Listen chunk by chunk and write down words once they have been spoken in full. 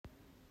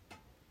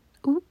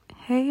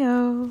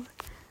Heyo.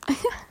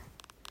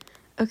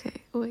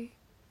 Okay, wait.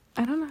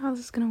 I don't know how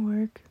this is gonna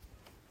work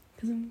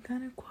because I'm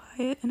kind of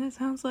quiet and it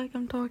sounds like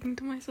I'm talking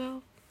to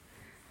myself,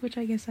 which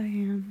I guess I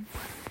am.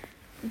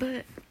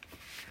 But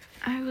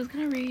I was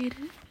gonna read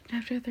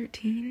chapter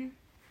 13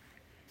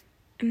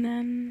 and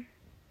then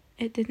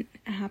it didn't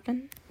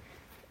happen.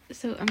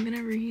 So I'm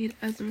gonna read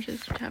as much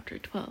as chapter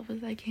 12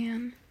 as I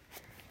can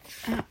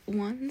at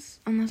once,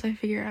 unless I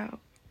figure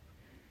out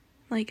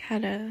like how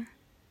to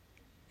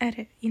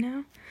edit,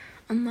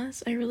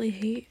 unless I really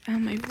hate how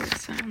my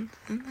voice sounds,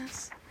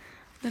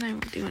 then I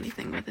won't do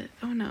anything with it.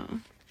 Oh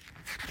no,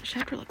 the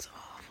chapter looks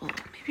awful.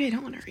 Maybe I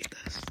don't want to read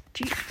this.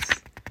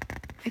 Jeez.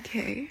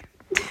 Okay.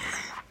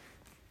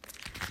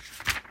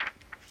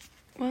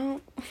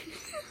 Well,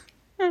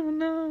 I don't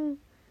know.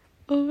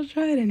 Oh, we'll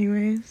try it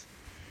anyways.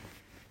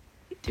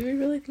 Do we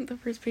really think the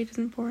first page is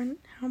important?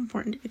 How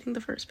important do you think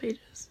the first page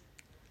is?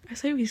 I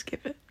say we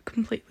skip it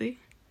completely.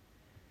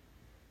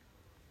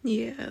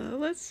 Yeah,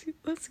 let's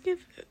skip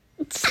it.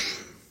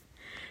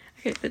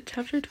 Okay, but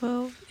chapter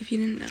 12, if you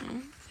didn't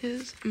know,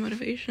 is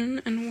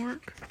motivation and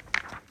work.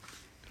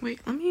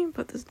 Wait, let me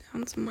put this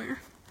down somewhere.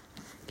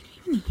 Can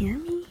you even hear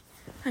me?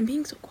 I'm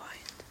being so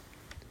quiet.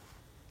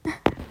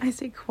 I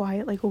say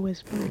quiet like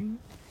whispering.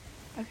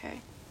 Okay.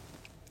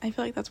 I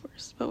feel like that's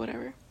worse, but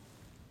whatever.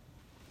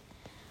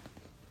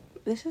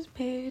 This is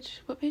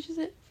what page is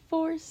it?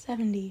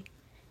 470.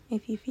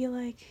 If you feel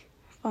like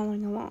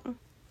following along.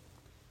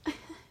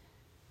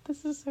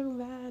 This is so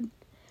bad.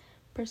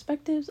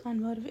 Perspectives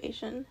on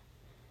motivation.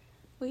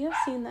 We have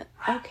seen that.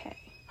 Okay.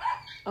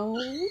 Oh.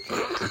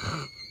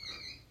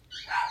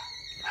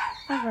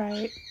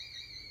 Alright.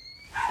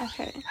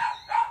 Okay.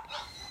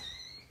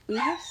 We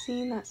have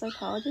seen that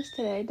psychologists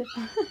today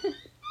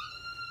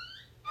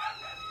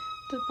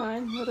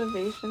define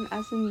motivation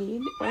as a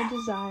need or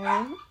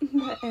desire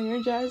that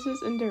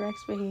energizes and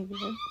directs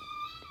behavior.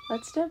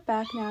 Let's step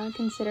back now and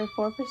consider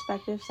 4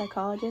 perspectives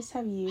psychologists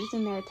have used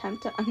in their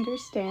attempt to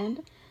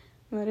understand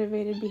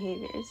motivated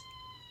behaviors.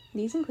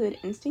 These include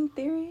instinct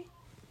theory,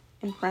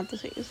 in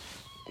parentheses,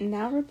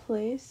 now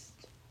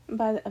replaced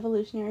by the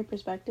evolutionary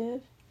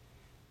perspective,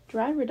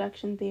 drive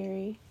reduction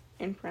theory,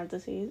 in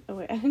parentheses. Oh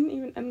wait, I didn't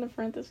even end the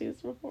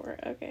parentheses before.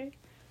 Okay.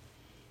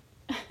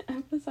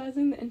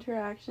 Emphasizing the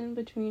interaction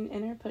between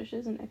inner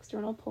pushes and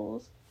external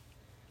pulls,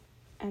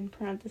 in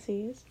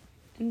parentheses,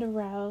 and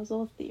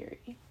arousal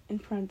theory, in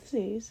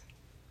parentheses,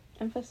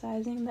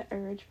 emphasizing the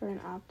urge for an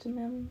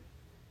optimum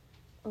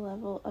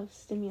level of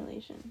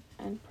stimulation,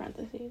 in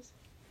parentheses.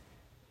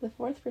 The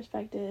 4th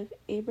perspective,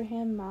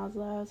 Abraham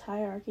Maslow's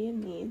hierarchy of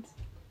needs,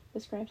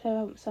 describes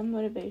how some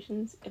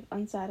motivations, if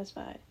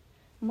unsatisfied,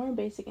 are more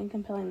basic and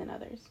compelling than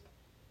others.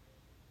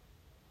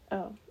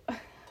 Oh,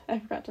 I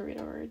forgot to read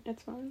a word.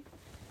 It's fine.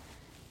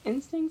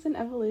 Instincts and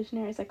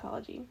evolutionary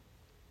psychology.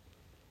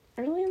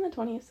 Early in the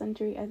 20th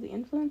century, as the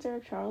influencer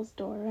of Charles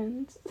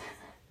Darwin's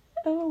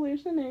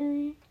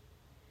evolutionary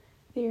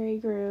theory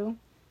grew,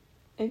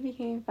 it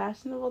became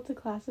fashionable to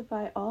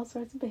classify all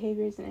sorts of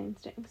behaviors and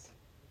instincts.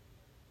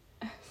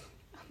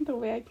 The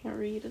way I can't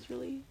read is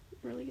really,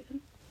 really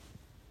good.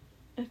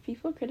 If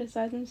people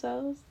criticize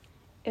themselves,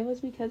 it was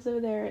because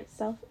of their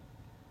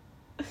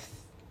I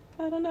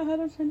don't know how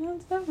to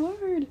pronounce that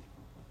word.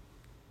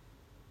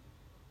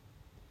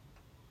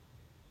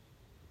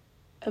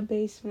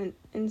 Abasement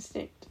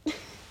instinct.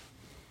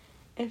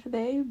 If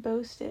they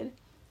boasted,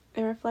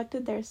 it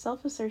reflected their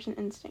self-assertion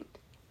instinct.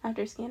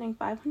 After scanning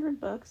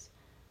 500 books,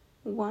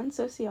 one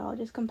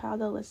sociologist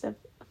compiled a list of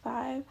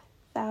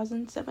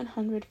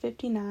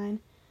 5,759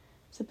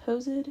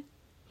 supposed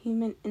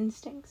human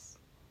instincts.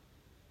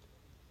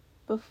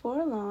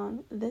 Before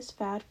long, this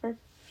fad for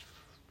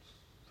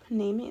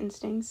naming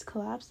instincts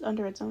collapsed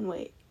under its own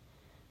weight.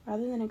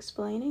 Rather than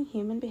explaining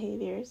human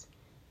behaviors,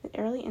 the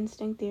early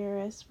instinct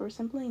theorists were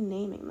simply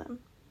naming them.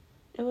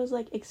 It was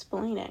like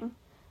explaining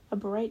a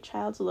bright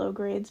child's low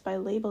grades by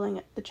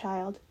labeling the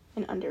child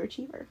an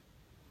underachiever.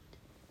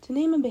 To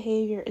name a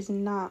behavior is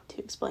not to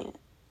explain it.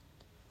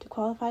 To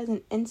qualify as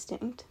an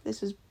instinct,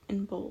 this is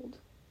in bold.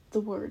 The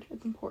word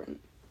is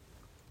important.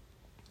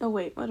 Oh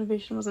wait,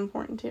 motivation was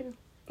important too.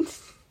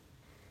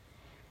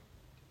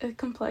 A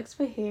complex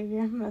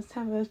behavior must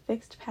have a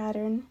fixed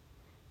pattern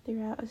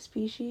throughout a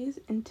species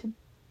and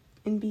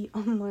be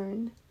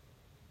unlearned.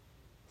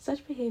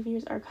 Such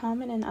behaviors are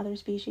common in other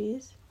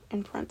species,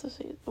 in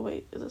parentheses. Oh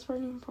wait, is this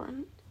word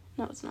important?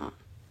 No, it's not.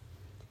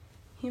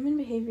 Human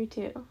behavior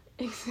too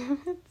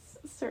exhibits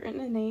certain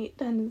innate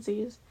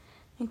tendencies,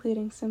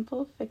 including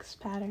simple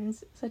fixed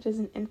patterns such as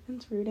an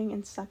infant's rooting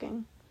and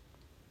sucking.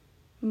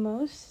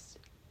 Most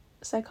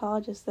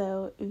psychologists,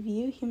 though,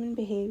 view human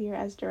behavior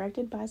as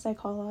directed by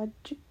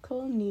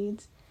psychological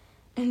needs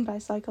and by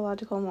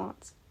psychological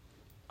wants.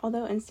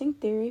 Although instinct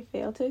theory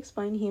failed to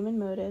explain human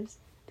motives,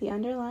 the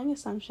underlying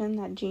assumption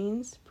that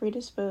genes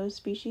predispose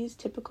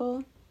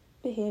species-typical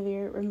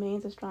behavior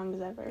remains as strong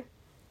as ever.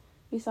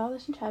 We saw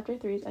this in Chapter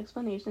 3's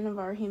explanation of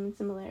our human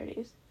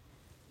similarities.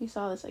 We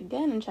saw this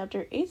again in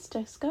Chapter 8's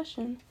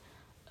discussion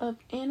of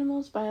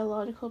animals'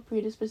 biological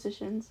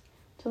predispositions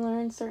to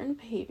learn certain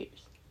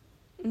behaviors.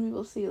 and we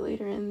will see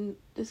later in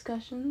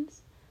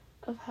discussions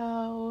of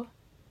how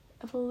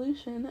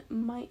evolution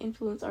might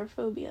influence our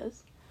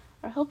phobias,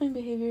 our helping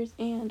behaviors,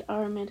 and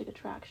our romantic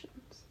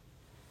attractions.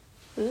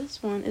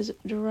 This one is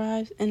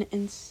drives and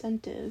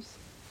incentives.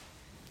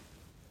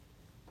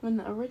 When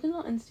the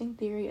original instinct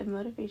theory of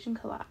motivation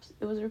collapsed,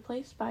 it was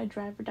replaced by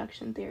drive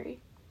reduction theory.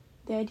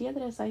 The idea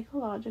that a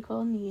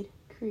psychological need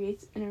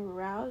creates an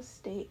aroused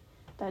state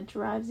that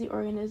drives the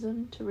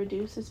organism to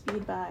reduce the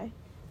speed by,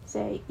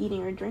 say,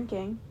 eating or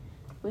drinking,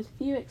 with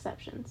few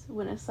exceptions.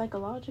 When a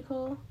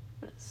sociological,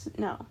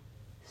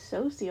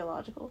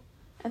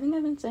 I think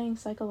I've been saying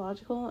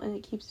psychological and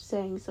it keeps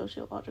saying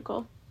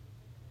sociological.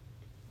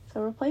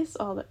 So replace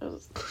all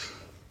those.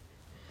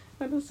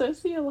 When the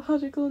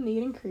sociological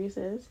need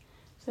increases,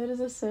 so does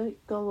a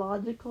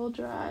psychological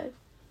drive,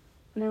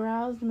 an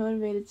aroused,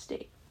 motivated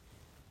state.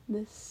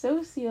 The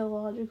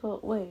physiological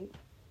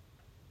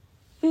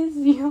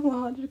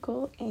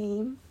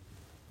aim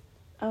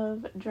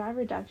of drive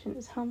reduction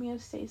is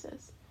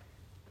homeostasis,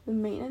 the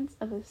maintenance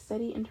of a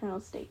steady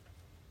internal state.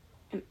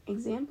 An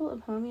example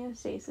of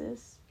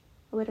homeostasis,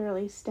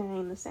 literally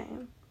staying the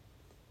same,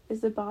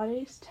 is the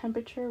body's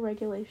temperature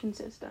regulation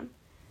system,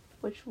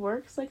 which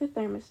works like a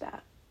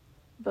thermostat.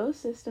 Both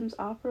systems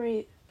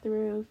operate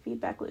through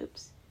feedback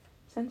loops.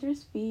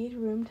 Sensors feed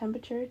room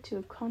temperature to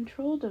a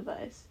control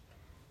device.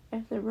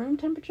 If the room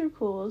temperature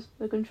cools,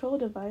 the control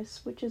device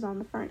switches on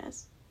the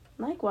furnace.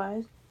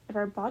 Likewise, if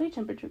our body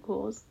temperature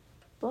cools,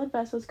 blood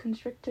vessels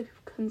constrict to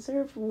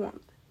conserve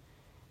warmth,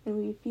 and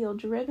we feel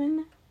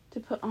driven to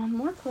put on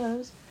more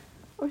clothes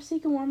or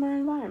seek a warmer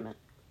environment.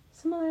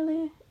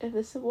 Similarly, if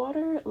the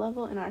water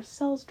level in our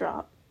cells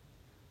drop,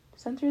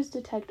 sensors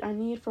detect our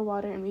need for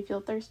water and we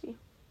feel thirsty.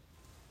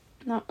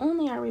 Not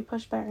only are we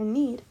pushed by our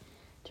need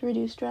to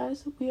reduce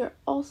stress, we are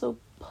also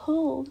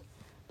pulled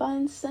by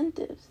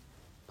incentives,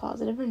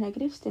 positive or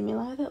negative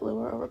stimuli that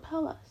lure or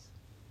repel us.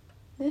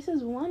 This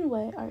is one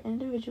way our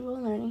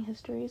individual learning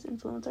histories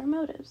influence our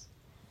motives.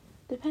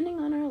 Depending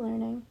on our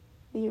learning,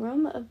 the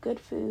aroma of good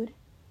food,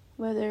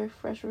 whether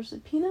fresh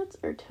roasted peanuts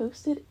or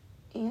toasted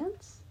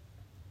ants,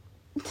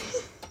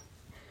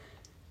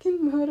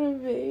 can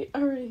motivate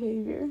our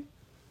behavior.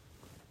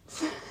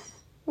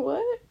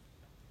 What?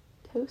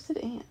 Toasted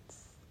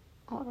ants.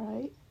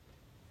 Alright.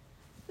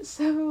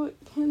 So,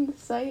 can the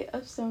sight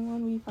of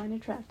someone we find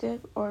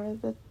attractive or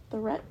the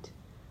threat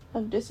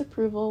of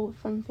disapproval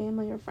from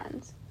family or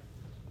friends?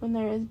 When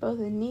there is both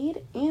a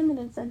need and an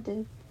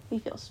incentive, we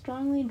feel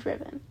strongly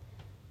driven.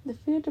 The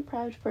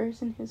food-deprived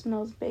person who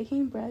smells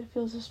baking bread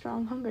feels a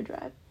strong hunger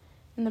drive.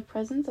 In the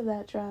presence of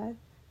that drive,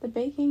 the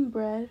baking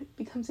bread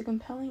becomes a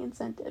compelling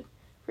incentive.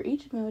 For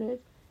each motive,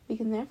 we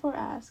can therefore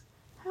ask,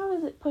 how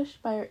is it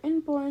pushed by our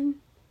inborn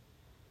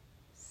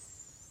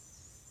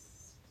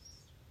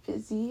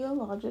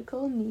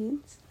physiological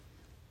needs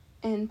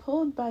and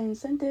pulled by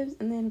incentives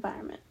in the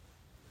environment?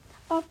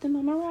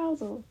 Optimum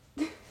arousal.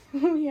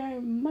 We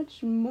are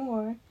much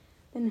more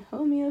than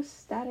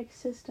homeostatic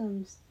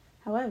systems.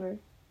 However,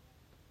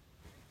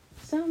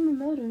 some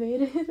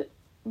motivated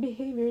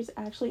behaviors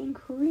actually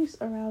increase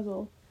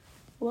arousal.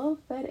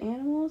 Well-fed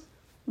animals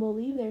will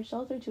leave their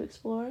shelter to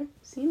explore,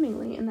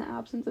 seemingly in the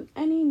absence of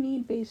any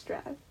need-based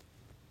drive.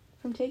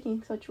 From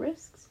taking such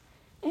risks,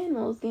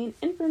 animals gain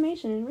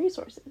information and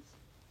resources.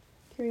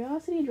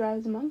 Curiosity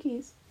drives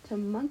monkeys to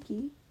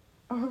monkey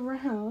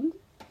around,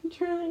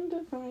 trying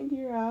to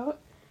figure out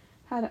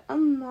how to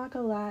unlock a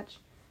latch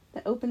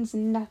that opens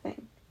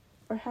nothing,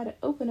 or how to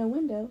open a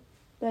window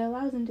that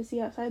allows them to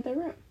see outside their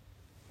room.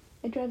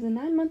 It drives a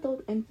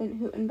 9-month-old infant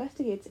who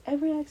investigates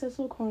every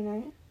accessible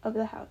corner of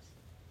the house.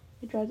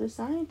 It drives a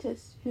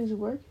scientist whose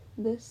work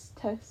this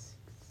test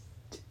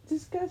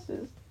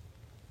discusses.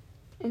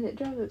 And it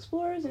drives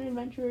explorers and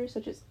adventurers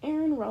such as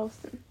Aron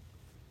Ralston.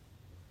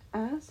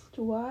 Asked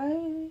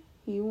why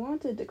he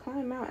wanted to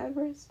climb Mount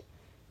Everest,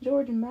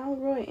 George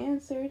Malroy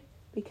answered,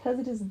 because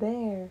it is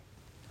there.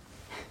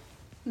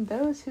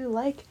 Those who,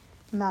 like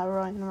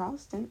Malroy and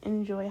Ralston,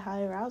 enjoy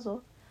high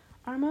arousal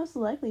are most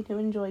likely to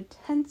enjoy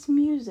tense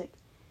music,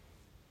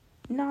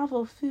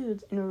 novel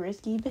foods, and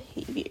risky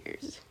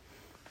behaviors.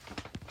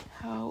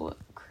 How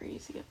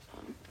crazy of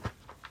them.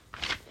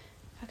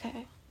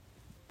 Okay.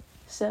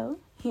 So,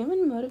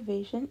 human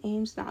motivation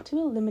aims not to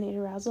eliminate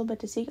arousal, but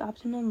to seek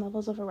optimum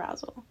levels of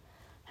arousal.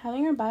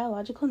 Having our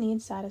biological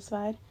needs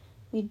satisfied,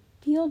 we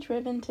feel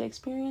driven to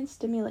experience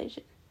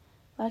stimulation.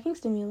 Lacking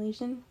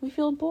stimulation, we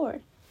feel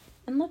bored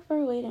and look for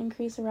a way to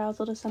increase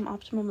arousal to some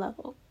optimum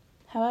level.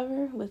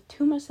 However, with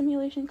too much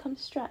stimulation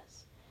comes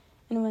stress,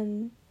 and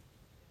when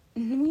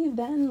we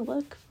then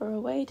look for a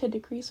way to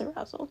decrease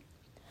arousal.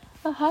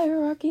 A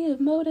hierarchy of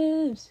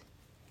motives.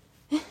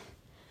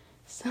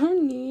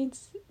 Some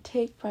needs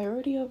take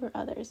priority over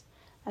others.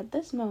 At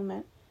this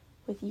moment,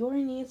 with your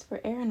needs for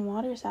air and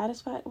water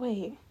satisfied...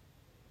 Wait.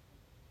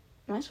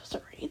 Am I supposed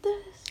to read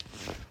this?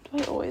 Do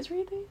I always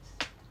read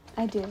these?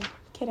 I do.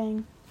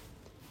 Kidding.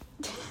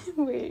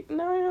 Wait,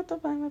 now I have to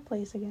find my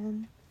place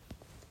again.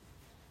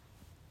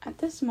 At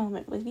this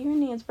moment, with your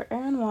needs for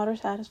air and water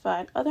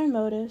satisfied, other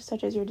motives,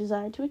 such as your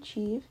desire to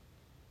achieve,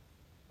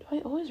 I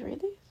always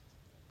read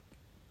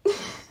these?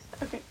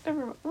 Okay,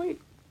 never mind.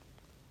 Wait.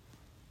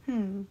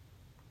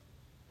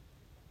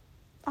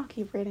 I'll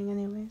keep reading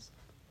anyways.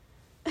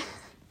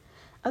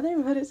 Other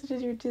motives such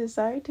as your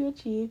desire to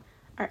achieve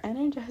are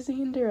energizing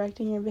and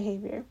directing your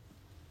behavior.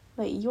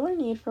 Let your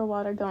need for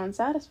water go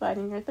unsatisfied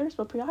and your thirst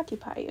will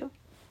preoccupy you.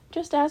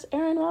 Just ask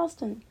Aaron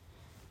Ralston.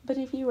 But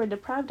if you were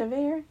deprived of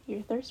air,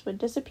 your thirst would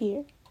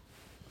disappear.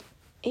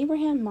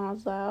 Abraham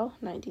Maslow,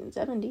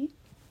 1970,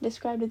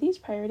 described these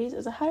priorities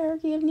as a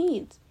hierarchy of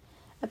needs.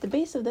 At the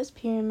base of this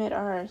pyramid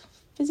are our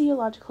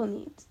physiological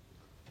needs,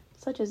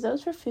 such as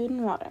those for food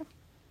and water.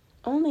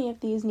 Only if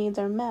these needs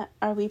are met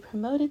are we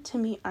promoted to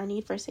meet our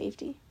need for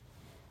safety,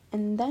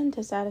 and then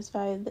to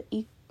satisfy the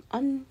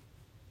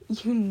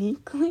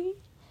uniquely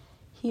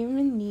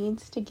human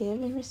needs to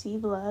give and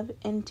receive love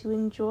and to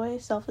enjoy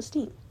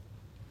self-esteem.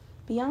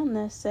 Beyond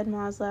this, said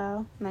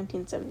Maslow,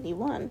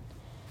 1971,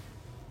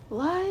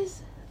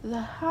 lies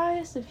the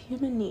highest of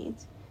human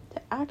needs,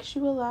 to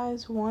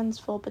actualize one's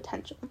full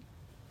potential.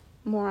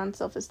 More on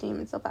self-esteem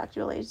and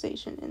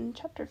self-actualization in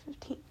Chapter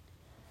 15.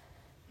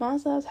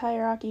 Maslow's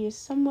hierarchy is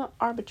somewhat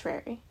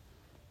arbitrary.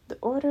 The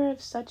order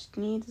of such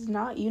needs is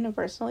not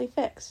universally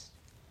fixed.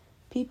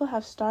 People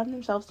have starved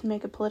themselves to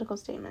make a political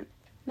statement.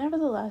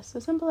 Nevertheless,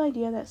 the simple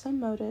idea that some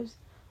motives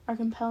are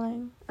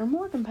compelling, or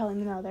more compelling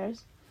than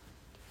others,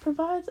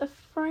 provides a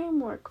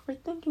framework for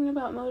thinking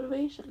about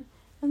motivation,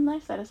 and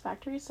life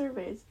satisfactory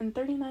surveys in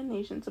 39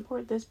 nations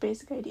support this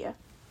basic idea.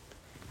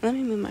 Let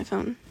me move my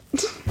phone.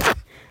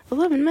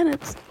 11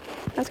 minutes.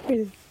 That's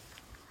crazy.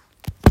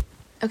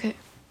 Okay.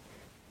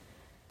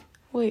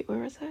 Wait, where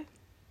was I?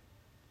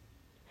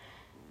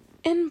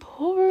 In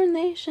poorer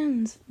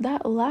nations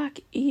that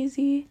lack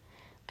easy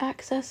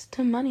access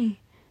to money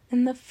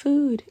and the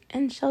food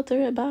and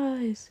shelter it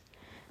buys,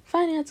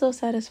 financial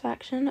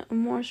satisfaction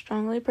more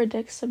strongly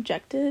predicts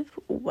subjective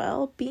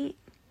well-being.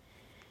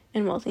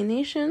 In wealthy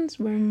nations,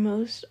 where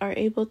most are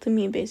able to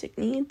meet basic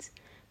needs,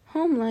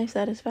 home life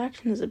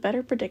satisfaction is a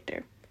better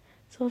predictor.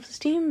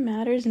 Self-esteem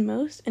matters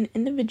most in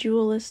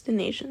individualist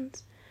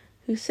nations,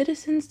 whose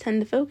citizens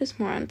tend to focus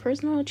more on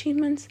personal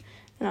achievements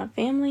than on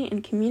family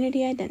and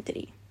community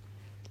identity.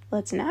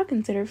 Let's now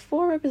consider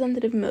 4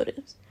 representative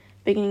motives,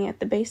 beginning at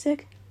the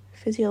basic,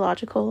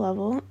 physiological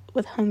level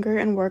with hunger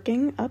and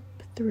working up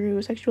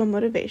through sexual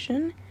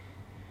motivation,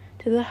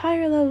 to the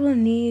higher level of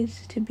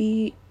needs to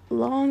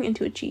belong and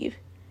to achieve.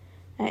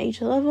 At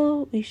each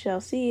level, we shall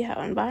see how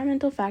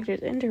environmental factors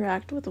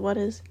interact with what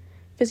is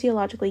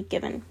physiologically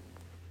given.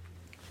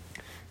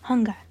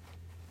 Hunger.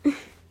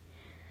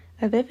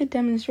 A vivid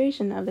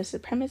demonstration of the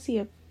supremacy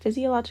of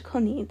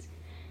physiological needs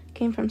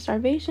came from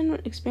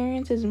starvation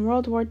experiences in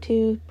World War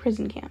II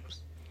prison camps.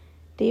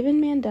 David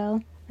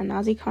Mandel, a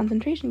Nazi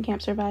concentration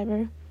camp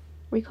survivor,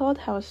 recalled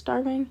how a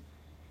starving,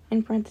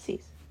 in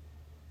parentheses,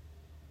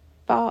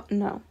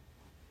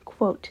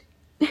 quote,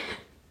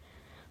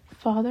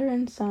 father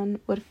and son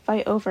would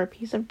fight over a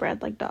piece of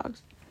bread like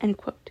dogs, end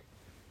quote.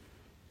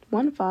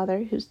 One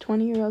father, whose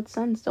 20-year-old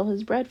son stole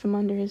his bread from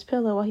under his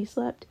pillow while he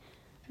slept,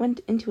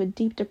 went into a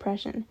deep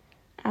depression,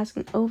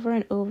 asking over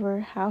and over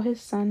how his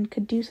son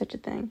could do such a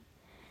thing.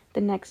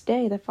 The next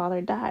day, the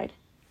father died.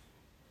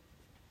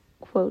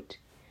 Quote,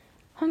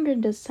 hunger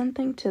does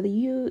something to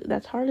you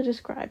that's hard to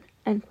describe,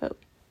 end quote,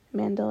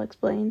 Mandel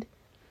explained.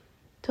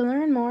 To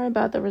learn more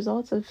about the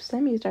results of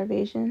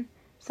semi-starvation,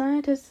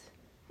 scientists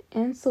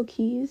Ansel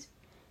Keys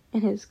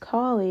and his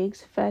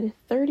colleagues fed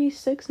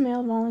 36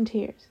 male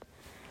volunteers,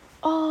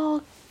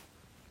 all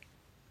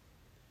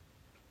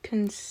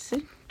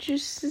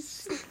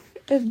conscious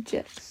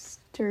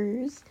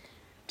objectors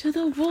to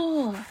the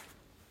war,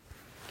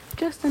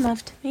 just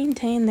enough to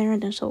maintain their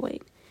initial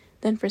weight.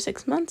 Then for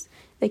 6 months,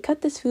 they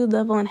cut this food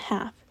level in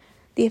half.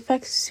 The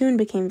effects soon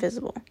became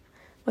visible.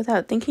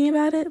 Without thinking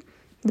about it,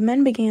 the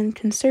men began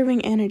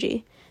conserving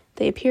energy.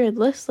 They appeared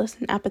listless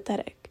and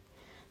apathetic.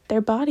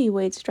 Their body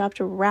weights dropped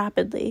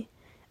rapidly,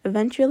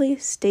 eventually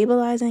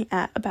stabilizing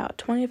at about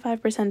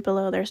 25%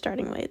 below their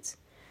starting weights.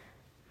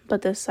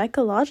 But the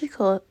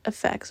psychological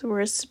effects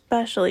were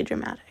especially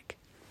dramatic.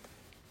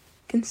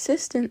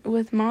 Consistent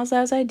with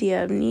Maslow's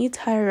idea of needs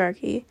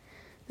hierarchy,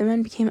 the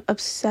men became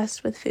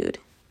obsessed with food.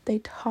 They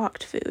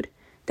talked food.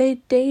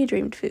 They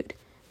daydreamed food.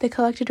 They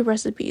collected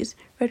recipes,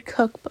 read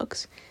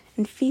cookbooks,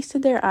 and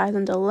feasted their eyes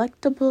on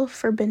delectable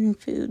forbidden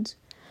foods.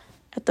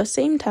 At the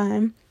same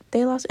time,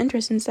 they lost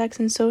interest in sex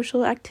and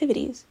social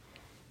activities.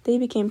 They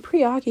became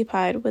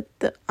preoccupied with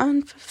the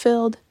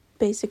unfulfilled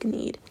basic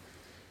need.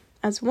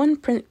 As one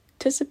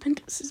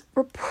participant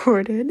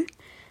reported,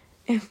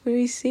 if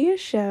we see a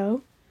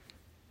show,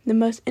 the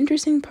most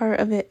interesting part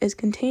of it is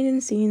contained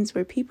in scenes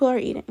where people are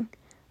eating.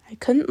 I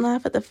couldn't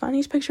laugh at the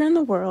funniest picture in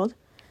the world,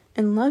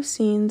 and love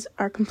scenes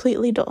are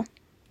completely dull.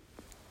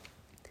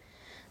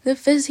 The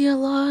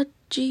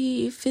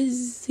physiology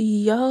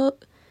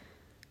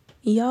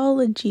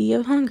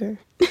of hunger.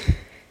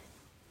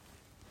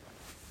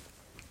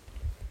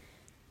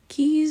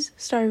 Keys'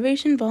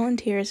 starvation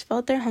volunteers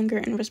felt their hunger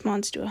in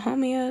response to a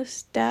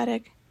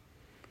homeostatic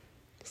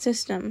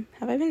system.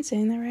 Have I been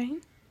saying that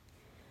right?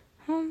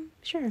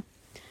 Sure.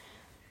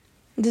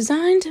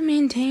 Designed to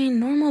maintain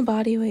normal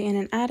body weight and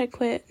an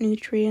adequate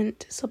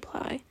nutrient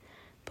supply.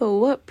 But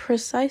what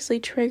precisely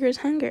triggers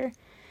hunger?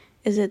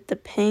 Is it the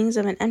pangs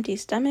of an empty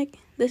stomach?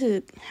 This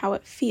is how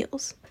it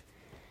feels.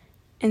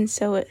 And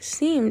so it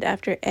seemed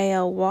after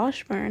A.L.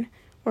 Washburn,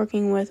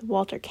 working with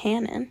Walter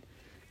Cannon,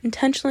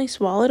 intentionally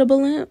swallowed a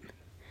balloon.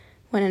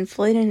 When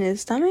inflated in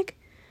his stomach,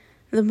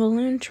 the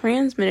balloon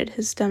transmitted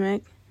his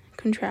stomach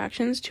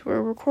contractions to a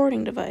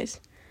recording device.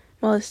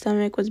 While his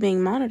stomach was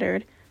being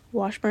monitored,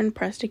 Washburn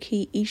pressed a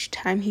key each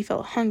time he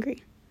felt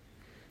hungry.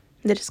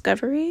 The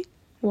discovery?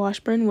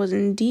 Washburn was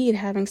indeed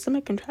having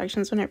stomach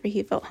contractions whenever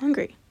he felt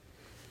hungry.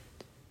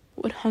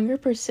 Would hunger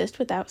persist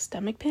without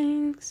stomach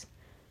pangs?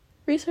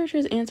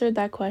 Researchers answered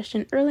that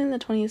question early in the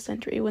 20th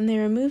century when they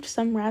removed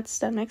some rats'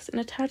 stomachs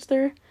and attached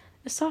their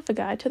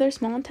esophagi to their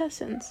small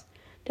intestines.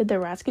 Did the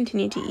rats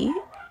continue to eat?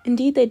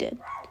 Indeed they did.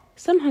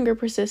 Some hunger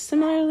persists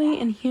similarly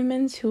in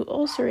humans who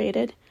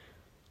ulcerated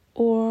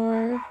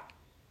or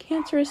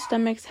cancerous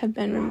stomachs have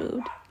been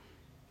removed.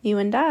 You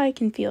and I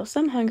can feel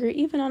some hunger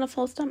even on a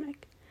full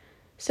stomach.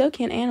 So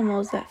can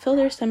animals that fill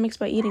their stomachs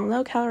by eating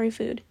low-calorie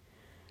food.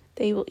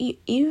 They will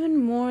eat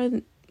more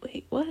than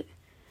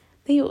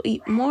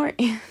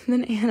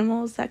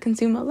animals that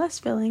consume a less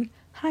filling,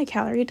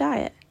 high-calorie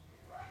diet.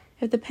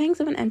 If the pangs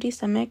of an empty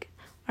stomach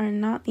are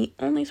not the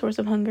only source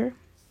of hunger,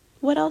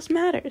 what else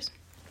matters?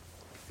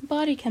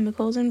 Body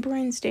chemicals and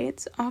brain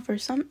states offer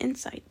some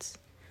insights.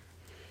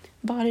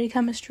 Body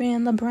chemistry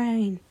and the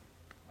brain.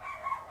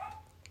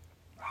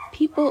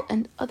 People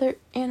and other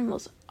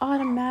animals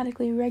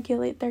automatically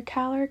regulate their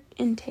caloric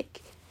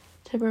intake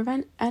to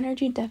prevent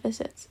energy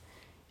deficits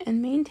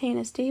and maintain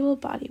a stable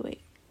body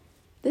weight.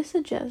 This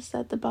suggests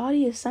that the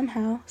body is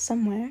somehow,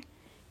 somewhere,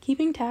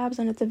 keeping tabs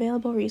on its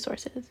available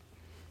resources.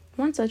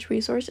 One such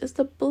resource is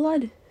the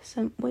blood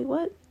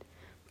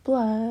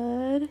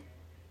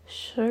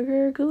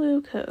sugar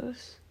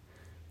glucose.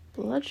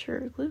 Blood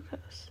sugar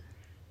glucose.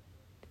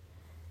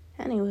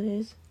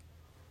 Anyways,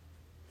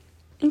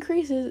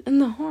 increases in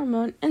the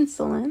hormone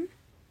insulin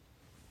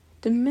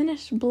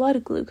diminish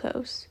blood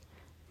glucose,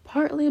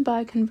 partly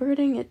by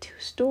converting it to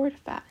stored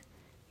fat.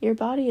 Your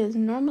body is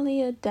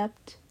normally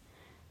adept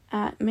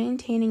at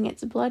maintaining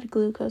its blood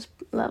glucose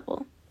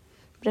level,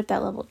 but if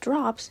that level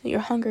drops, your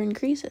hunger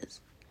increases.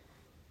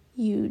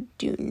 You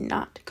do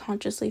not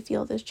consciously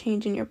feel this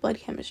change in your blood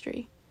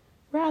chemistry.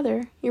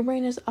 Rather, your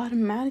brain is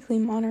automatically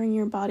monitoring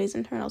your body's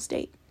internal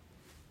state.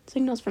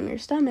 Signals from your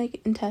stomach,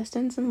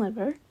 intestines, and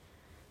liver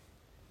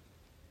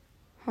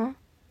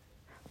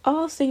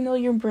all signal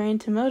your brain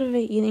to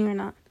motivate eating or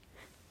not.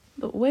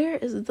 But where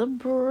in the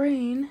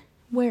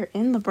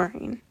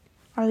brain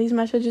are these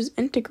messages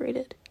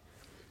integrated?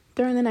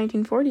 During the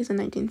 1940s and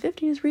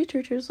 1950s,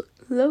 researchers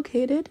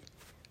located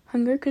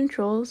hunger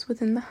controls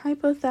within the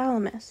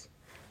hypothalamus,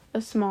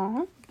 a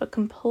small but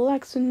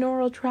complex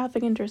neural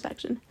traffic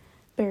intersection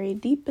buried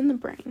deep in the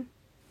brain.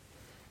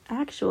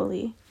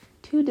 Actually,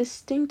 two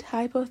distinct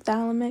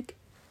hypothalamic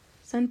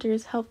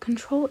centers help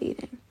control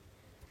eating.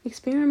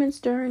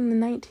 Experiments during the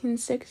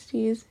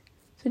 1960s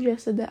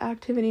suggested that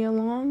activity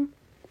along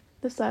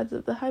the sides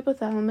of the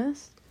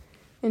hypothalamus,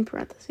 in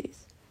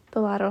parentheses,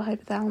 the lateral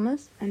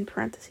hypothalamus, in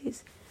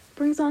parentheses,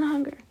 brings on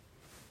hunger.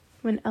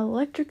 When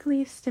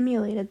electrically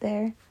stimulated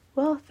there,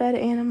 well-fed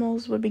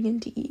animals would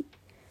begin to eat.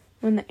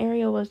 When the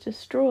area was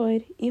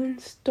destroyed, even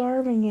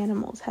starving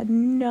animals had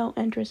no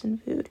interest in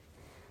food.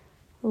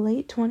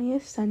 Late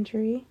 20th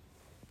century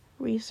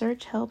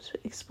research helps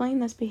explain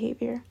this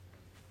behavior.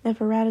 If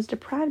a rat is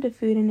deprived of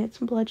food and its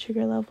blood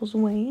sugar levels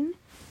wane,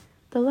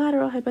 the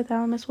lateral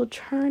hypothalamus will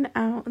churn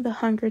out the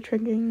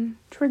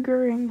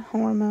hunger-triggering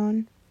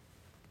hormone,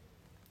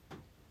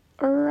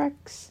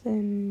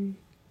 orexin.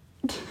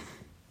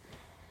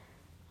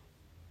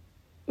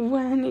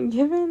 When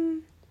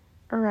given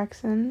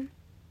orexin,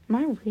 am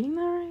I reading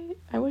that right?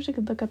 I wish I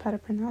could look up how to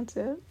pronounce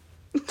it.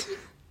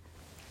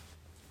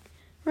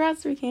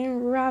 Rats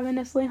became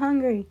ravenously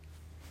hungry.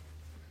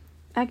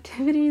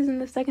 Activities in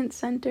the second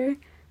center,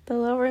 the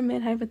lower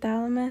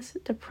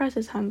mid-hypothalamus,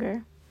 depresses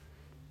hunger.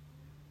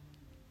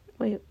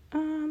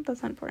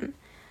 That's not important.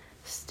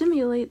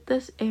 Stimulate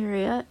this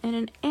area and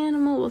an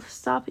animal will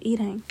stop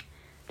eating.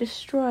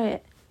 Destroy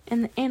it,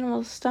 and the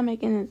animal's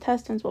stomach and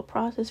intestines will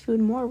process food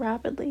more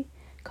rapidly,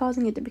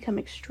 causing it to become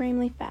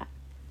extremely fat.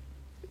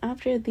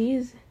 After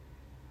these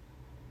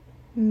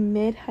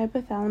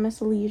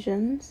mid-hypothalamus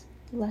lesions,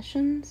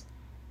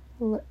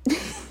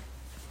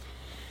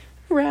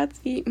 rats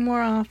eat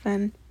more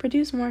often,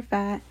 produce more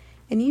fat,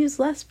 and use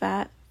less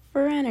fat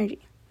for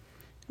energy.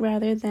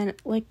 Rather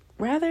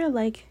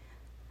like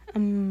a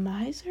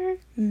miser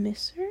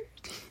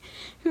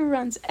who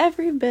runs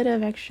every bit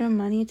of extra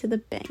money to the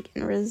bank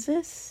and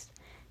resists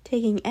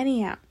taking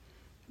any out.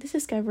 This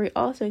discovery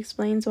also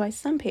explains why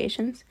some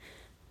patients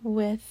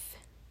with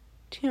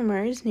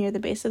tumors near the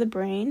base of the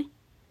brain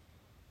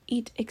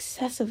eat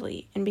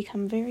excessively and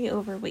become very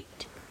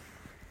overweight.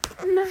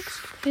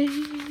 Next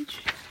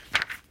page.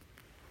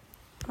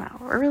 Wow,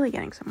 we're really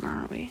getting somewhere,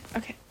 aren't we?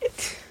 Okay.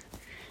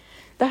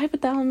 The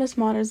hypothalamus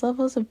monitors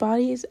levels of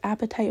body's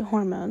appetite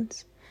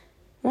hormones.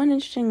 One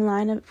interesting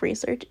line of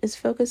research is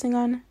focusing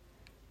on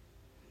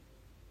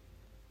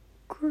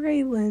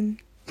ghrelin,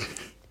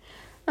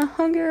 a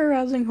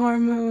hunger-arousing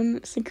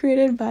hormone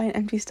secreted by an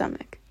empty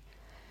stomach.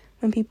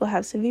 When people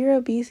with severe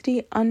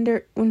obesity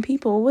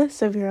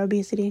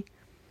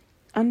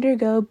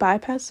undergo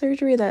bypass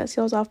surgery that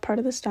seals off part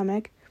of the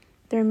stomach,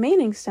 the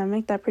remaining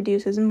stomach that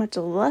produces much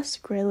less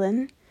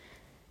ghrelin,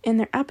 and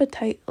their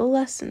appetite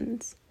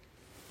lessens.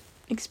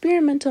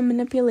 Experimental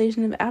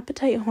manipulation of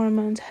appetite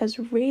hormones has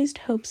raised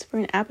hopes for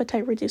an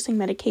appetite-reducing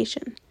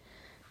medication.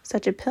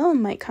 Such a pill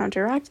might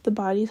counteract the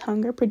body's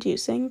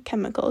hunger-producing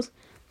chemicals,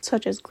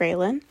 such as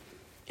ghrelin,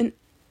 and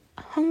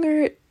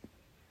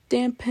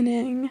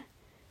hunger-dampening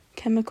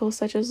chemicals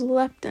such as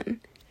leptin,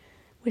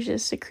 which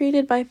is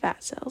secreted by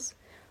fat cells.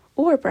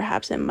 Or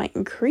perhaps it might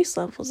increase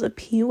levels of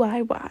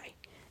PYY,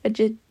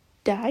 a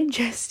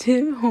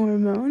digestive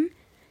hormone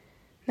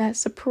that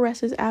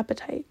suppresses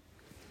appetite.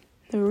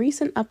 The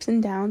recent ups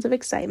and downs of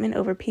excitement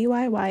over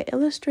PYY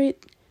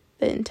illustrate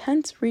the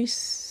intense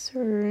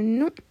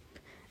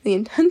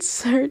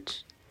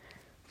search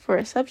for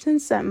a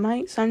substance that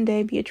might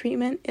someday be a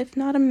treatment, if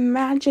not a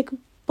magic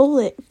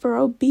bullet, for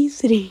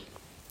obesity.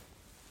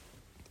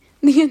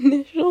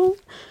 The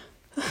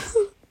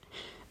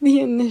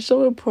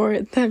initial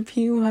report that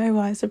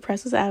PYY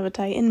suppresses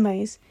appetite in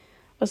mice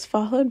was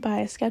followed by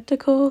a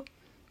skeptical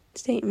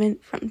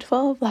statement from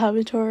 12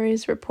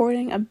 laboratories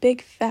reporting a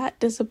big fat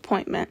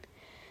disappointment.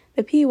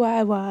 The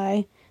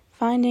PYY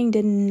finding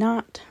did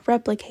not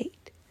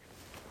replicate.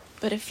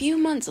 But a few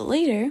months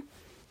later,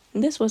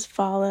 this was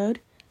followed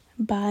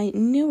by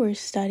newer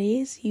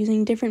studies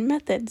using different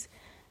methods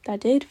that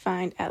did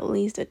find at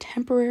least a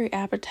temporary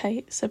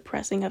appetite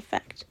suppressing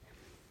effect.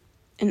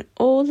 An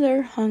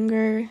older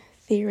hunger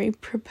theory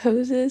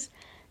proposes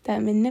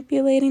that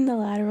manipulating the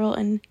lateral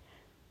and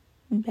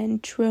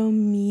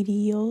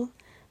ventromedial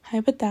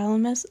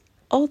hypothalamus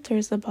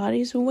alters the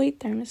body's weight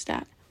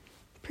thermostat,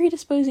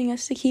 predisposing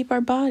us to keep our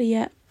body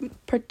at a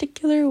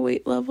particular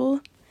weight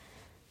level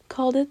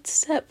called its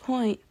set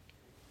point.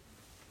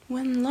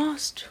 When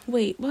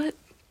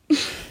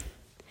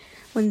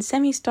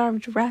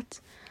semi-starved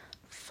rats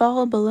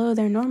fall below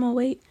their normal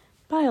weight,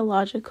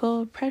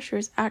 biological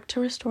pressures act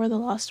to restore the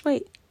lost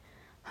weight.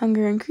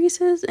 Hunger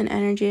increases and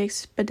energy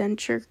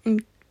expenditure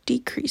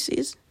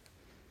decreases.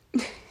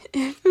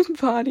 If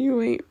body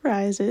weight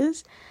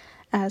rises,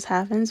 as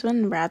happens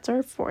when rats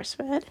are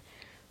force-fed,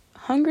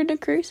 hunger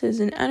decreases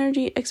and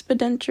energy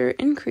expenditure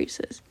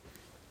increases.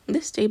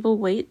 This stable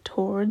weight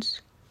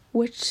towards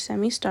which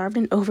semi-starved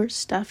and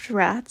overstuffed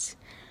rats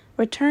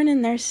return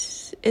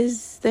is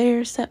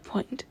their set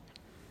point.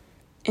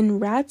 In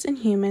rats and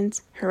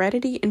humans,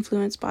 heredity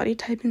influences body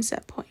type and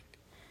set point.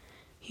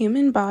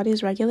 Human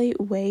bodies regulate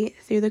weight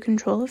through the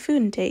control of food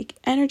intake,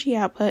 energy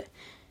output,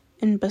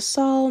 and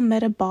basal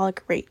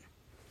metabolic rate.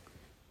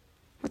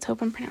 Let's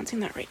hope I'm pronouncing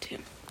that right too.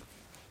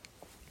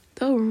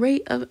 The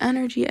rate of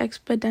energy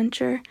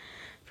expenditure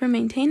for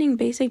maintaining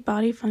basic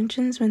body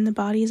functions when the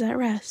body is at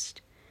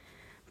rest.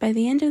 By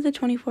the end of the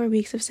 24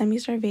 weeks of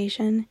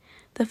semi-starvation,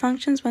 the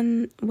functions By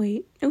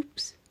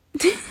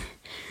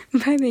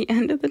the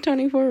end of the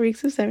 24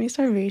 weeks of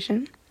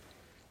semi-starvation,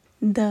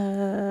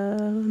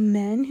 the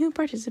men who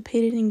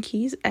participated in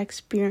Key's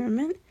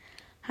experiment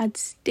had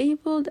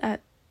stabled at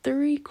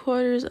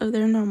 3/4 of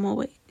their normal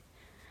weight.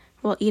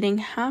 While eating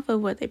half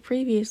of what they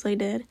previously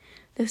did,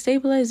 the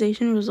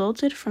stabilization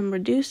resulted from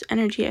reduced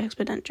energy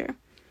expenditure,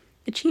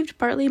 achieved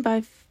partly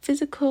by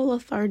physical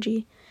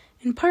lethargy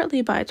and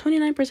partly by a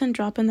 29%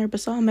 drop in their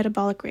basal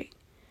metabolic rate.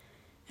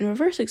 In a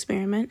reverse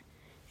experiment,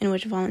 in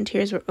which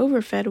volunteers were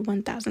overfed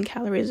 1,000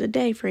 calories a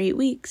day for 8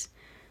 weeks,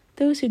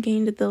 those who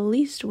gained the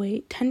least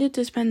weight tended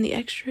to spend the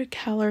extra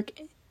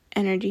caloric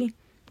energy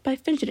by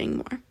fidgeting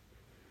more.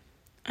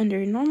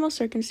 Under normal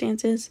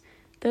circumstances,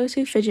 those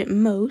who fidget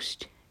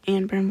most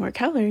and burn more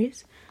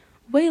calories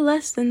weigh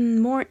less than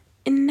more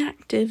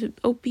inactive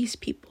obese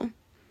people,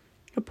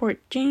 report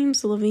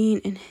James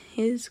Levine and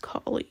his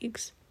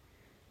colleagues.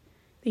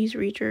 These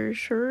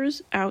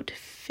researchers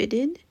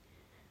outfitted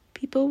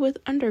people with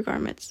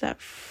undergarments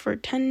that for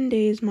 10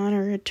 days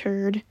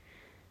monitored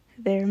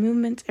their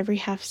movements every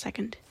half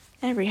second.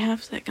 Every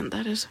half second,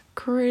 that is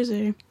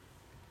crazy.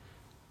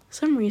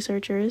 Some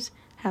researchers,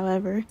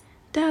 however,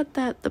 doubt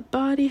that the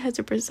body has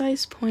a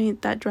precise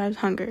point that drives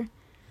hunger.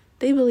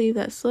 They believe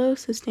that slow,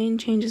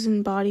 sustained changes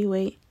in body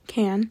weight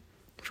can,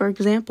 for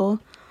example,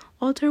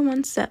 alter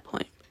one's set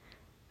point.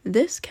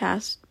 This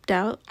casts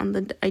doubt on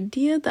the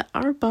idea that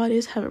our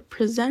bodies have a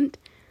present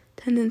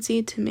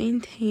tendency to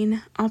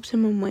maintain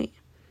optimum weight.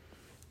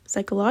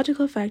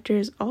 Psychological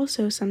factors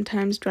also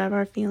sometimes drive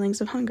our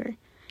feelings of hunger.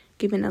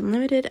 Given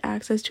unlimited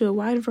access to a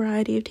wide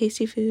variety of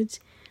tasty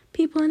foods,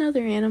 people and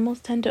other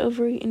animals tend to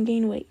overeat and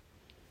gain weight.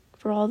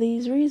 For all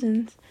these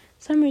reasons,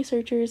 some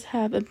researchers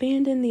have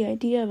abandoned the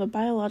idea of a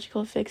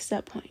biological fixed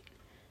set point.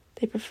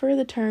 They prefer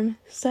the term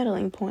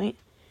settling point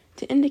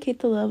to indicate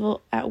the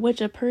level at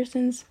which a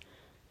person's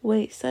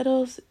weight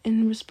settles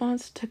in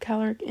response to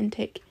caloric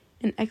intake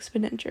and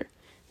expenditure,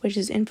 which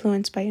is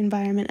influenced by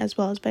environment as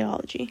well as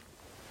biology.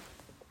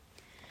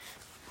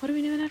 What are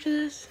we doing after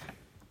this?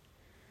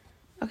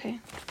 Okay.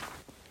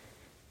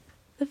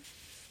 The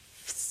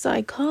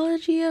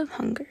psychology of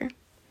hunger.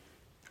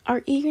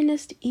 Our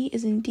eagerness to eat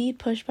is indeed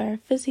pushed by our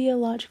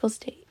physiological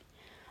state,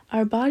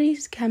 our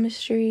body's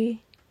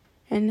chemistry,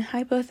 and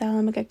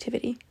hypothalamic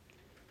activity.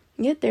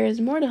 Yet there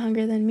is more to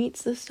hunger than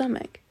meets the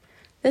stomach.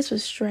 This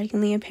was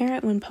strikingly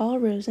apparent when Paul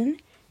Rosen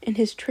and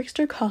his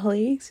trickster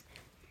colleagues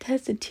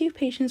tested 2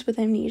 patients with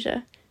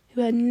amnesia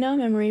who had no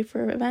memory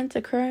for events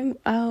occurring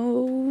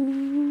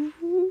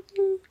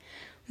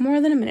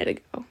more than a minute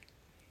ago.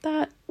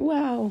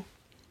 Wow.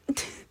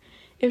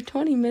 If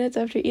 20 minutes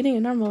after eating a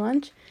normal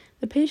lunch,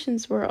 the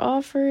patients were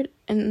offered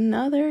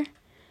another,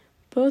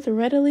 both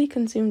readily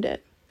consumed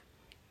it.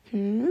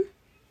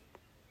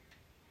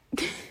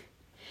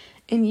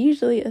 And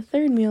usually a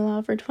third meal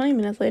offered 20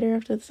 minutes later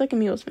after the second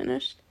meal was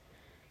finished.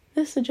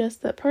 This suggests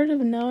that part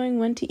of knowing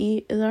when to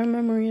eat is our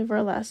memory of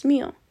our last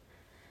meal.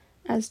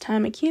 As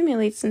time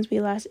accumulates since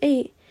we last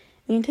ate,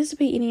 we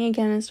anticipate eating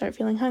again and start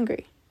feeling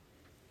hungry.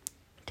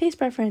 Taste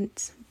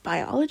preference,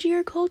 biology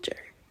or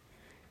culture?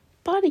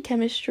 Body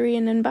chemistry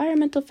and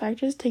environmental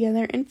factors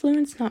together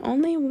influence not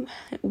only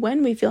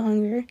when we feel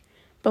hunger,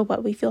 but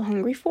what we feel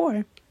hungry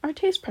for, our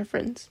taste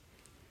preference.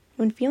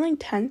 When feeling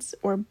tense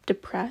or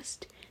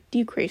depressed, do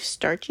you crave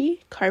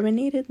starchy,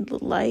 carbonated,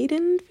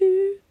 lightened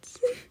foods?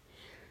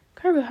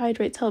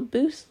 Carbohydrates help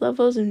boost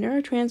levels of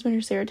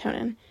neurotransmitter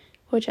serotonin,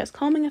 which has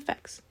calming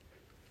effects.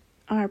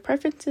 Our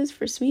preferences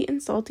for sweet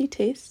and salty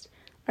tastes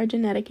are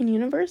genetic and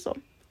universal.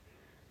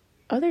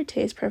 Other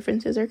taste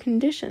preferences are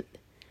conditioned,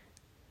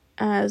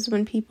 as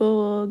when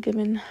people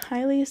given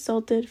highly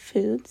salted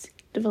foods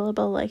develop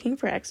a liking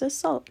for excess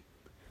salt,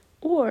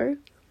 or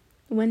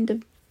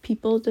when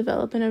people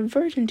develop an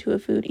aversion to a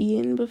food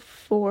eaten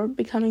before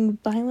becoming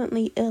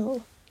violently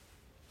ill.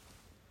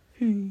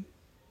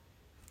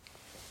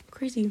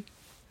 Crazy.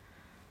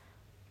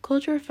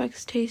 Culture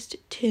affects taste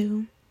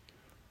too.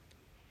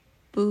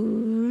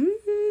 Boom.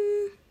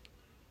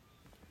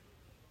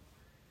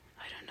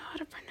 I don't know how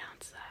to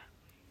pronounce that.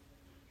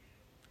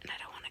 And I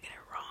don't want to get it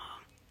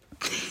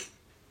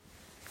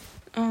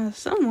wrong.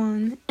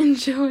 Someone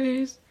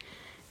enjoys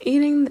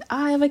eating the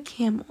eye of a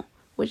camel,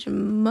 which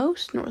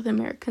most North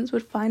Americans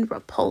would find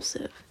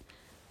repulsive.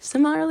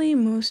 Similarly,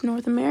 most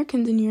North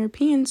Americans and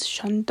Europeans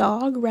shun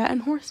dog, rat,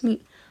 and horse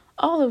meat,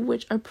 all of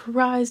which are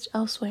prized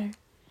elsewhere.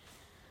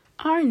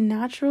 Our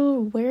natural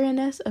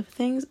awareness of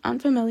things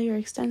unfamiliar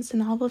extends to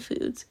novel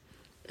foods,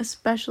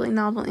 especially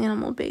novel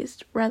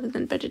animal-based rather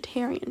than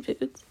vegetarian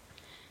foods.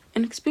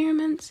 In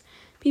experiments,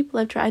 people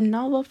have tried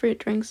novel fruit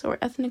drinks or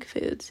ethnic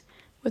foods.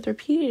 With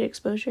repeated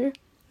exposure,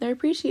 their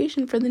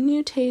appreciation for the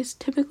new taste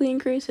typically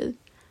increases.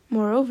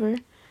 Moreover,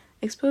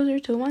 exposure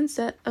to one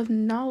set of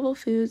novel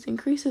foods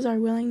increases our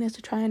willingness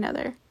to try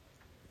another.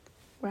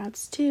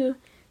 Rats, too,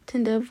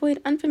 tend to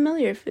avoid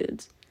unfamiliar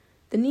foods.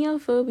 The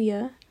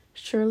neophobia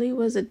surely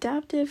was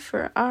adaptive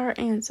for our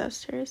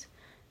ancestors,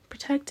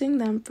 protecting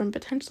them from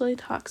potentially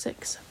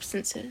toxic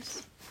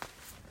substances.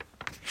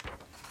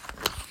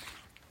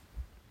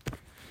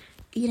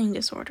 Eating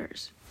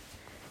disorders.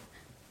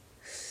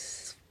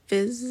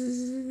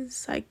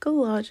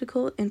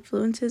 Psychological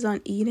influences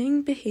on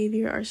eating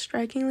behavior are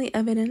strikingly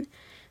evident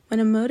when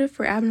a motive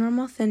for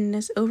abnormal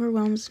thinness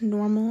overwhelms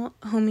normal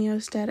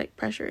homeostatic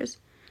pressures.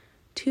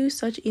 2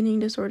 such eating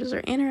disorders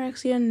are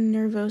anorexia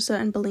nervosa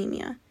and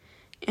bulimia.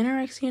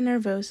 Anorexia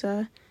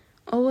nervosa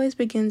always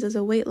begins as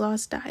a weight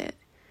loss diet.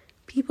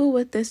 People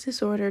with this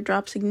disorder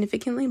drop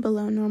significantly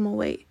below normal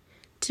weight,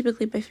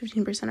 typically by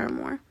 15% or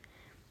more,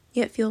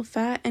 yet feel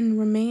fat and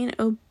remain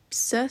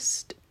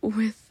obsessed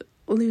with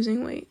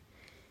losing weight.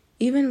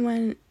 Even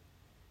when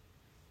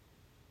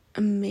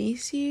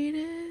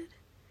emaciated,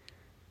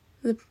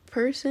 the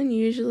person,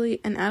 usually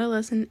an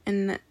adolescent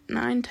and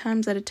 9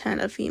 times out of 10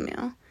 a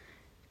female,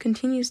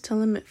 continues to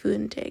limit food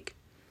intake.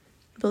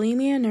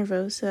 Bulimia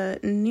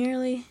nervosa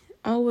nearly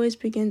always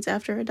begins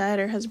after a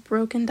dieter has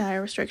broken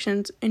diet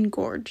restrictions and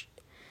gorged.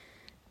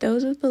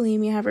 Those with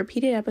bulimia have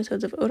repeated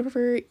episodes of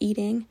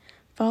overeating,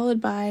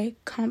 followed by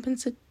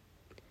compensatory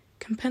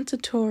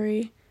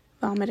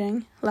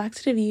vomiting,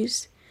 laxative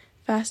use,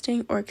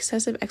 fasting, or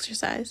excessive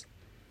exercise.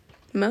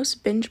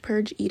 Most binge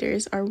purge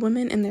eaters are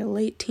women in their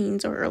late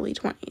teens or early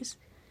 20s.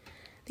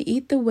 They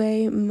eat the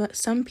way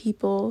some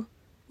people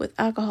with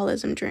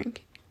alcoholism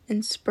drink,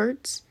 in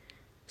spurts,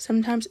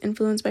 sometimes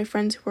influenced by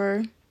friends who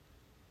are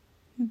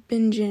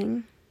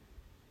binging,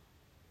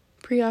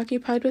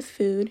 preoccupied with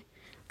food,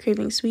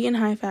 craving sweet and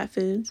high-fat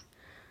foods,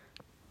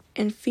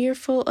 and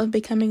fearful of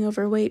becoming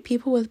overweight.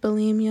 People with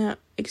bulimia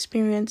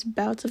experience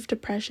bouts of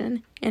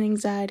depression and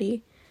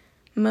anxiety,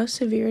 most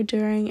severe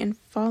during and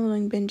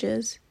following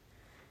binges.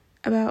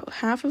 About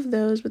half of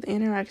those with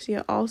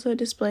anorexia also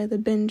display the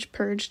binge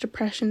purge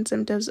depression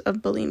symptoms of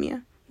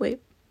bulimia. Wait,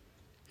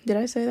 did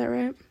I say that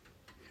right?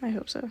 I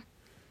hope so.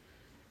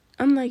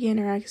 Unlike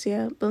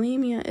anorexia,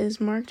 bulimia is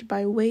marked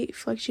by weight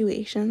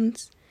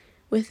fluctuations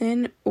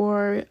within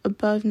or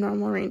above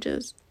normal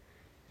ranges,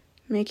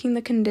 making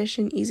the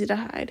condition easy to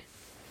hide.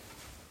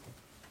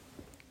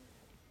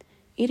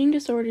 Eating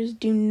disorders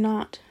do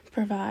not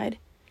provide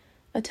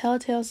a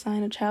telltale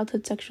sign of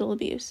childhood sexual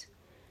abuse.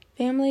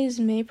 Families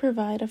may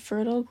provide a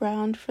fertile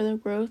ground for the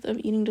growth of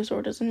eating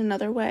disorders in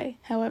another way.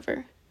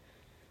 However,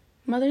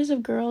 mothers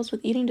of girls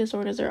with eating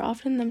disorders are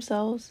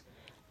themselves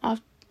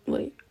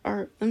often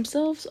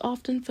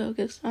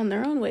focused on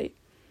their own weight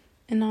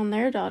and on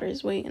their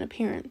daughter's weight and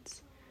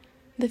appearance.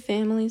 The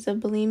families of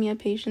bulimia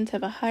patients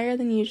have a higher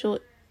than usual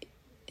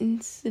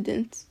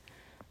incidence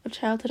of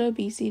childhood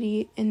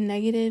obesity and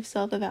negative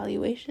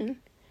self-evaluation.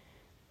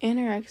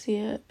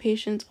 Anorexia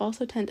patients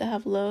also tend to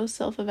have low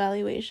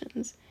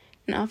self-evaluations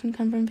and often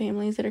come from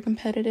families that are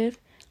competitive,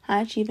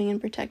 high-achieving,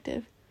 and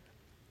protective.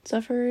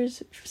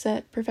 Sufferers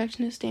set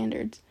perfectionist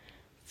standards,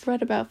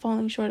 fret about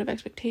falling short of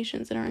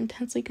expectations, and are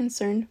intensely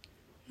concerned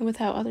with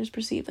how others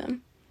perceive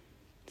them.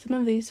 Some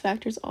of these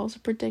factors also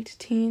predict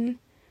teen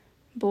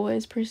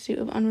boys' pursuit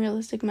of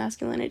unrealistic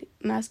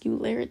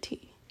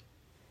masculinity.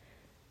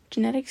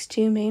 Genetics,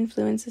 too, may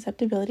influence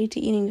susceptibility to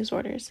eating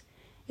disorders.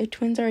 If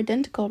twins are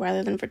identical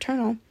rather than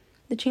fraternal,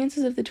 the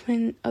chances of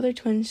the other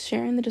twins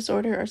sharing the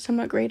disorder are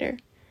somewhat greater.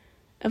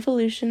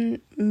 Evolution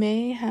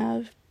may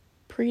have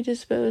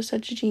predisposed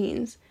such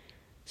genes,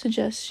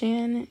 suggests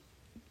Shan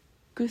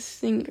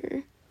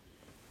Gussinger.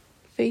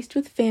 Faced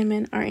with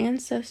famine, our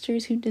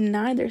ancestors who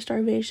denied their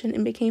starvation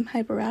and became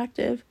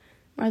hyperactive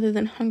rather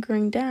than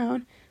hunkering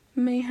down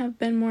may have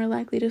been more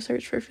likely to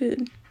search for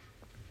food.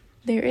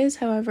 There is,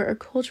 however, a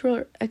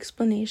cultural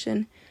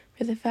explanation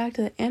for the fact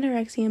that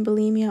anorexia and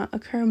bulimia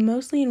occur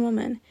mostly in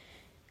women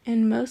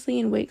and mostly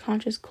in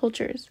weight-conscious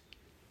cultures.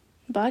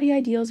 Body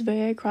ideals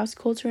vary across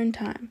culture and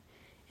time.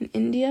 In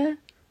India,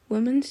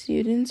 women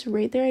students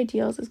rate their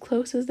ideals as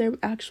close as their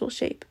actual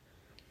shape.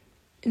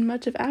 In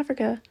much of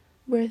Africa,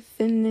 where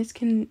thinness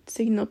can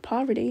signal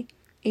poverty,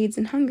 AIDS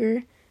and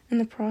hunger, and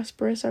the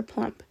prosperous are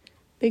plump,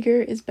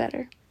 bigger is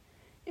better.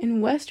 In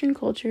Western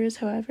cultures,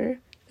 however,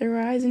 the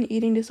rise in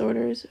eating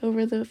disorders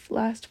over the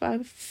last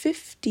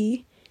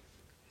 50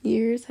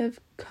 years have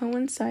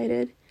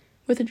coincided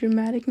with a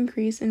dramatic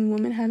increase in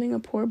women having a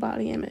poor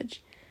body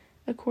image,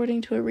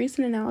 according to a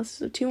recent analysis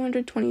of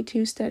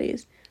 222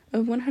 studies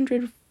of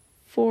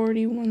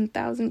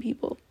 141,000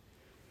 people.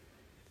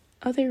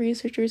 Other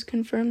researchers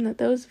confirm that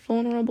those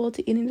vulnerable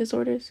to eating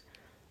disorders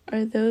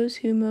are those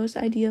who most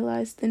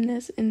idealize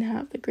thinness and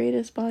have the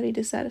greatest body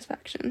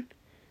dissatisfaction.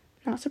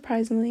 Not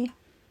surprisingly,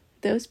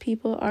 those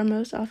people are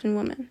most often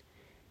women.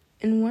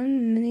 In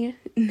one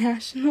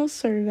national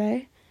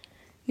survey,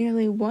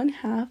 nearly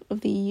one-half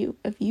of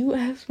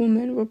U.S.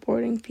 women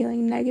reporting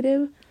feeling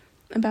negative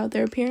about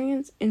their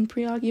appearance and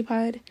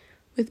preoccupied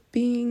with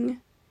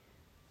being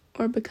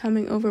or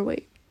becoming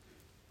overweight.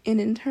 In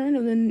a turn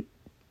of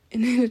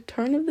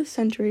the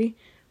century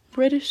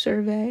British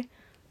survey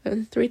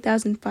of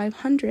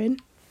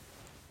 3,500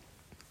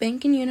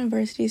 bank and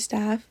university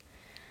staff,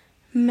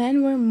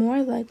 men were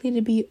more likely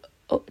to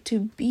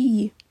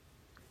be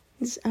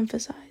is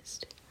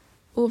emphasized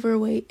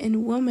overweight,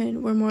 and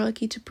women were more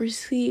likely to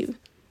perceive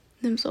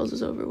themselves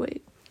as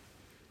overweight.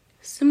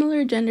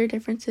 Similar gender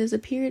differences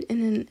appeared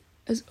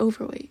as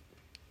overweight.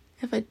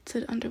 If I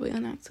said underweight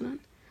on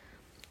accident.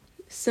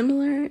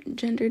 Similar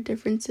gender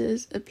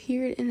differences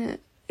appeared in an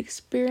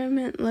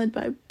experiment led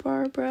by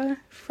Barbara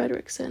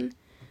Fredrickson,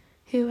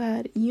 who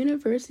had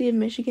University of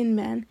Michigan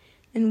men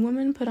and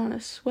women put on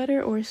a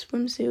sweater or a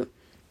swimsuit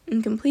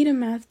and complete a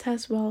math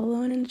test while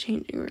alone in the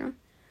changing room.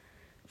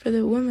 For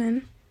the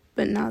women,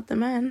 but not the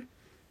men,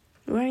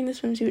 wearing the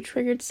swimsuit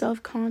triggered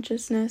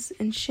self-consciousness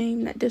and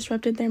shame that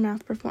disrupted their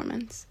math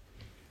performance.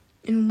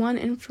 In one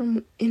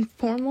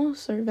informal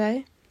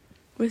survey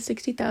with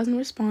 60,000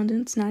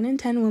 respondents, 9 in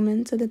 10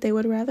 women said that they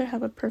would rather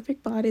have a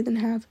perfect body than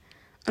have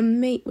a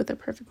mate with a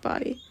perfect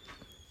body.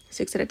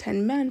 6 out of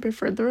 10 men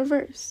preferred the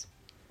reverse.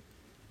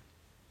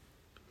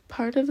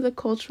 Part of the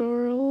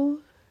cultural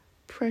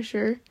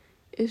pressure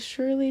is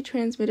surely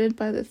transmitted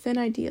by the thin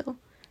ideal,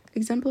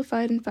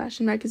 exemplified in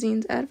fashion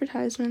magazines,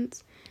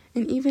 advertisements,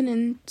 and even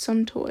in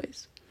some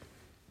toys.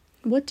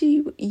 What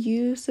do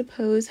you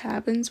suppose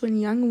happens when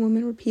young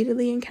women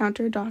repeatedly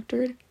encounter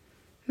doctored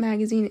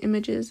magazine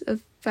images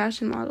of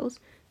fashion models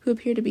who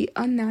appear to be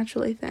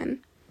unnaturally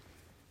thin?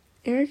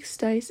 Eric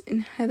Stice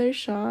and Heather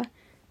Shaw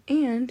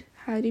and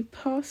Heidi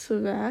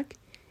Posavac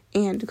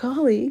and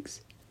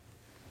colleagues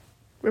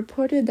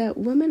reported that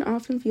women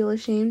often feel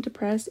ashamed,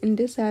 depressed, and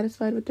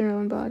dissatisfied with their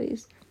own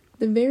bodies,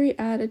 the very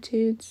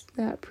attitudes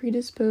that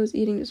predispose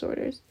eating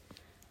disorders.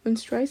 When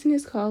Stice and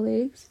his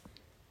colleagues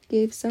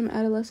gave some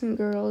adolescent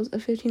girls a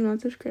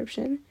 15-month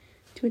subscription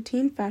to a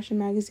teen fashion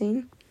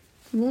magazine,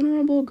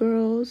 vulnerable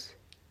girls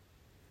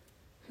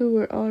who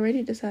were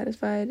already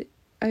dissatisfied,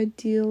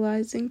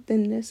 idealizing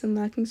thinness and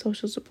lacking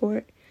social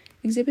support,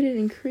 exhibited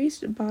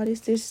increased body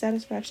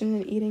dissatisfaction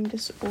and eating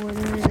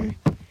disorder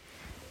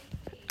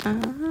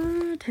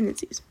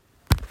tendencies.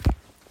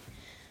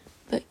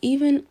 But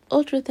even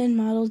ultra-thin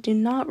models do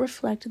not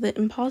reflect the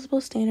impossible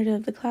standard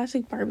of the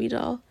classic Barbie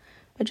doll.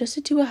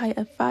 Adjusted to a height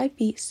of 5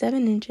 feet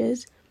 7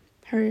 inches,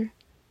 her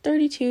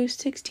 32,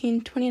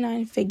 16,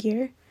 29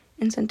 figure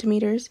in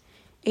centimeters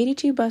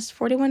 82 busts,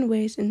 41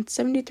 waists, and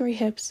 73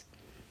 hips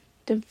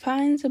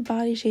defines a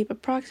body shape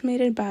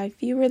approximated by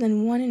fewer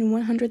than 1 in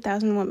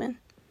 100,000 women.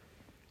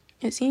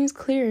 It seems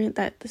clear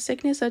that the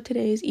sickness of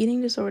today's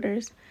eating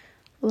disorders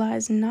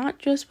lies not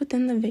just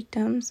within the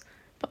victims,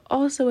 but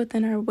also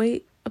within our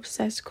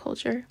weight-obsessed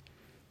culture.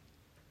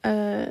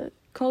 A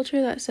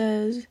culture that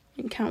says,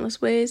 in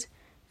countless ways,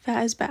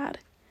 fat is bad,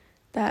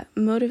 that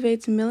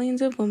motivates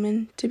millions of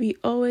women to be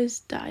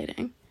always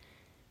dieting,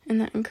 and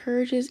that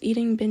encourages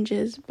eating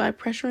binges by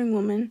pressuring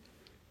women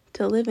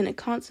to live in a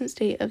constant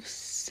state of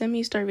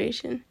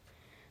semi-starvation.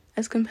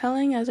 As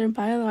compelling as our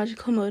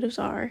biological motives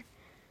are,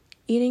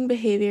 eating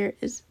behavior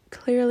is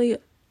clearly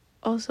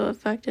also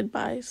affected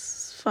by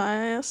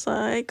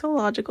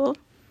psychological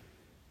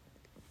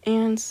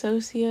and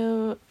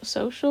social,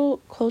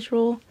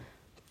 cultural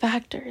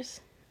factors.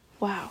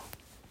 Wow,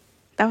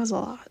 that was a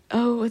lot.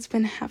 Oh, it's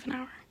been half an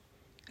hour.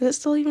 Is it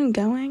still even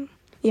going?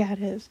 Yeah,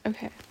 it is.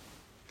 Okay.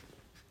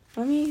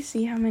 Let me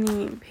see how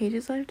many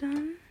pages I've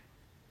done.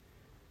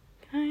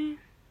 Okay.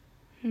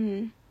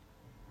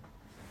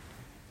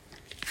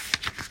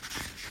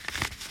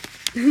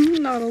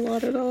 Not a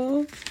lot at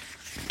all.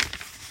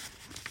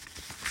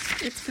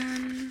 It's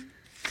been...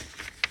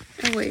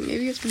 Oh wait,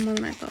 maybe it's been more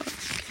than I thought.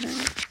 Okay.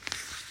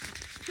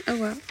 Oh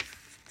well.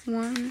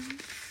 1,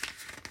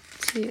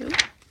 2,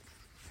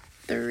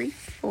 3,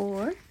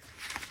 4,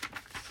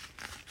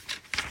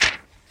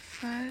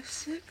 5,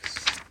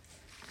 6,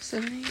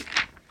 7, 8,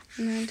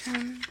 9,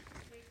 10,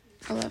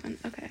 11.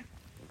 Okay.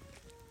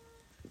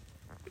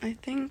 I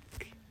think...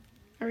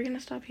 Are we gonna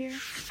stop here?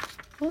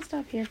 We'll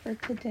stop here for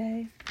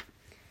today.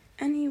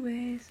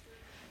 Anyways,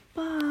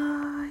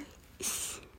 bye!